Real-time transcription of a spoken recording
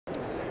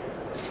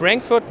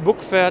Frankfurt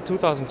Book Fair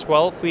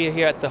 2012. We are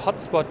here at the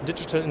Hotspot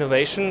Digital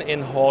Innovation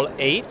in Hall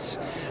 8.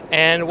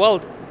 And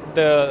well,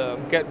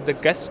 the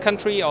guest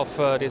country of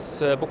this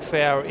book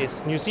fair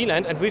is New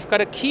Zealand, and we've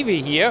got a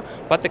Kiwi here,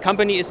 but the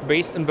company is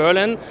based in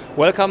Berlin.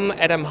 Welcome,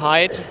 Adam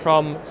Hyde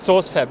from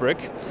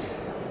Sourcefabric.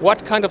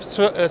 What kind of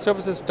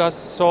services does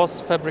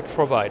Sourcefabric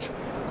provide?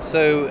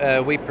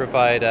 So we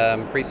provide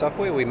free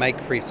software. We make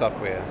free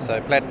software.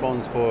 So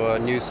platforms for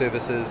news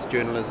services,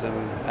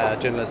 journalism,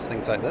 journalists,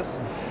 things like this.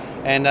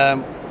 And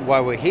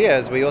while we're here,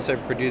 is we also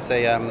produce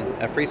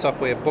a free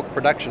software book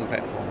production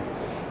platform.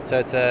 So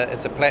it's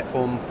a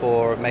platform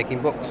for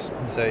making books.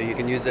 So you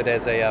can use it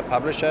as a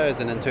publisher, as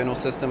an internal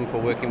system for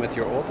working with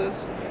your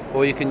authors,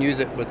 or you can use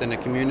it within a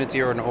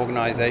community or an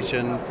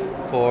organization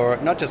for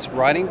not just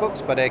writing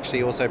books, but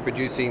actually also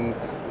producing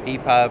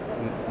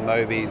EPUB,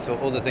 movies,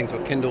 all the things for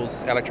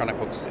Kindles, electronic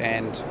books,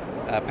 and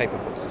paper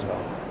books as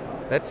well.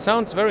 That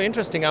sounds very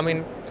interesting. I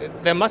mean,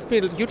 there must be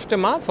a huge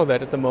demand for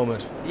that at the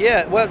moment.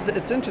 Yeah, well,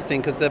 it's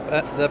interesting because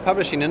the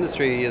publishing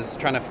industry is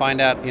trying to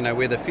find out,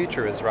 where the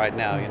future is right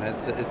now.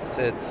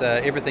 It's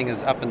everything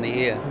is up in the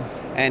air,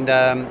 and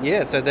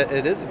yeah, so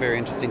it is a very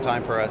interesting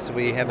time for us.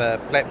 We have a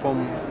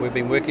platform we've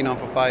been working on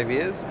for 5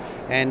 years,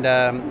 and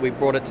we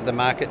brought it to the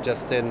market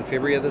just in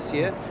February of this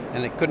year,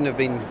 and it couldn't have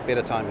been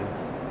better timing.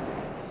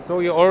 So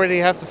you already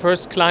have the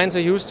first clients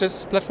who use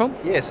this platform?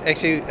 Yes,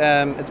 actually,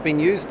 it's been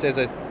used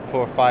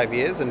for 5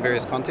 years in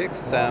various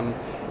contexts,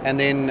 and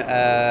then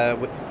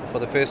for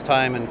the first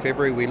time in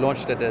February we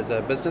launched it as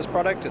a business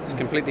product. It's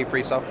completely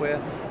free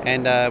software,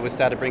 and we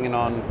started bringing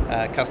on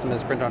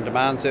customers,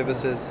 print-on-demand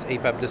services,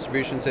 EPUB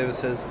distribution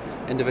services,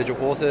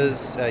 individual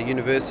authors,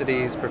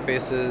 universities,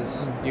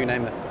 professors, you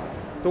name it.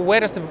 So where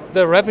does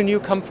the revenue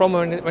come from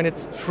when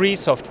it's free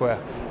software?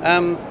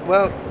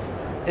 Well,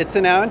 it's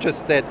in our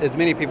interest that as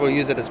many people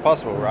use it as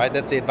possible, right?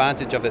 That's the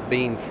advantage of it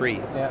being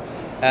free. Yeah.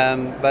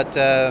 But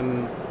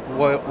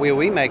where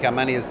we make our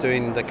money is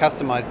doing the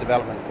customized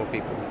development for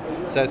people.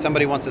 So if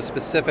somebody wants a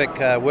specific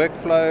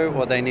workflow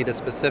or they need a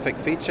specific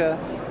feature,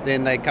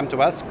 then they come to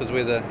us because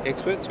we're the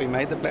experts, we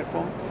made the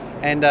platform,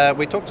 and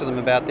we talk to them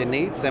about their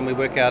needs and we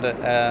work out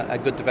a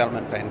good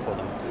development plan for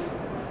them.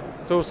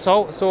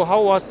 So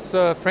how was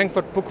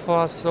Frankfurt Book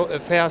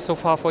Fair so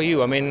far for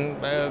you? I mean,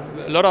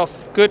 a lot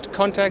of good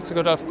contacts, a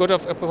lot of good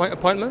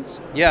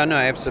appointments? Yeah, no,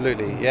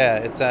 absolutely. Yeah,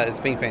 it's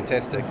been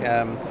fantastic.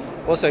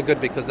 Also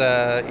good because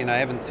I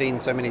haven't seen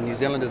so many New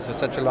Zealanders for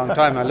such a long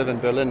time. I live in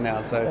Berlin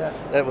now, so yeah.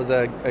 That was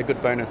a good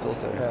bonus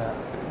also. Yeah.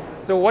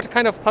 So what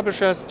kind of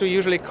publishers do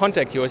usually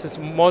contact you? Is it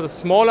more the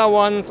smaller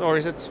ones, or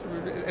is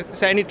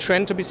there any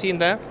trend to be seen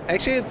there?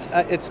 Actually,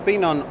 it's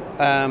been on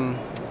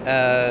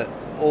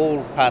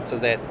all parts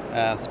of that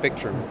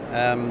spectrum.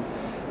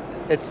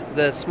 It's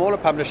the smaller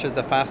publishers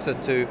are faster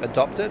to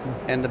adopt it,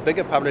 and the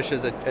bigger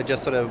publishers are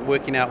just sort of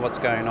working out what's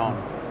going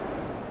on.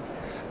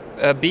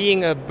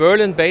 Being a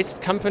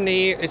Berlin-based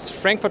company, is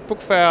Frankfurt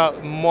Book Fair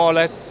more or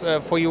less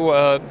for you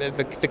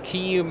the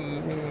key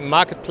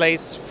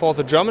marketplace for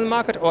the German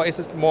market, or is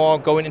it more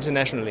going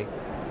internationally?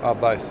 Oh,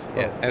 both.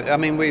 Yeah, I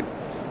mean we're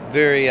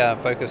very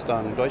focused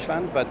on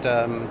Deutschland,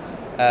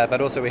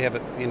 but also we have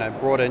a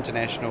broader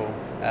international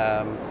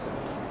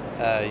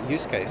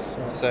use case.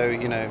 So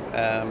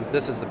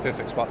this is the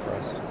perfect spot for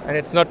us. And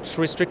it's not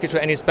restricted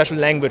to any special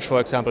language,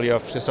 for example, your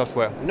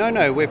software?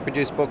 No, we've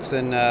produced books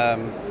in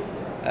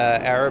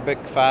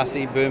Arabic,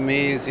 Farsi,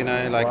 Burmese,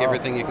 like wow.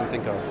 Everything you can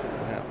think of.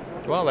 Yeah.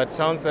 Well, that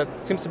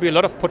seems to be a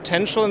lot of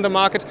potential in the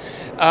market.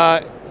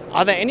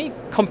 Are there any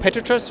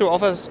competitors who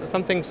offer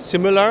something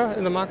similar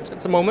in the market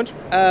at the moment?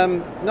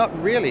 Not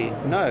really,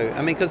 no.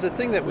 I mean, because the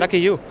thing that... Lucky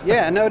you.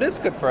 Yeah, no, it is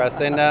good for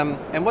us.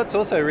 And what's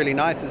also really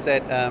nice is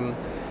that,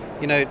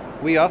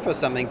 we offer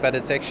something, but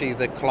it's actually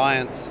the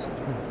client's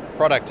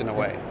product in a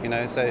way.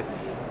 So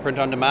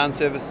print-on-demand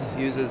service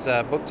uses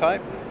book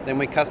type, then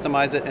we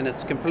customize it and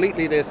it's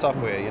completely their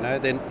software.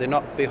 They're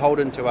not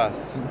beholden to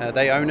us.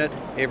 They own it,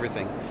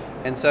 everything.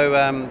 And so,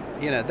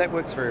 that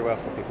works very well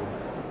for people.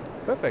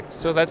 Perfect.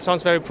 So that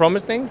sounds very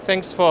promising.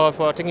 Thanks for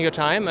taking your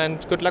time,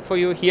 and good luck for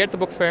you here at the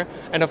book fair,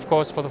 and of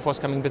course for the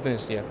forthcoming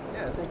business year.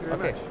 Yeah, thank you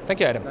very much. Thank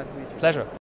you, Adam. Nice to meet you. Pleasure.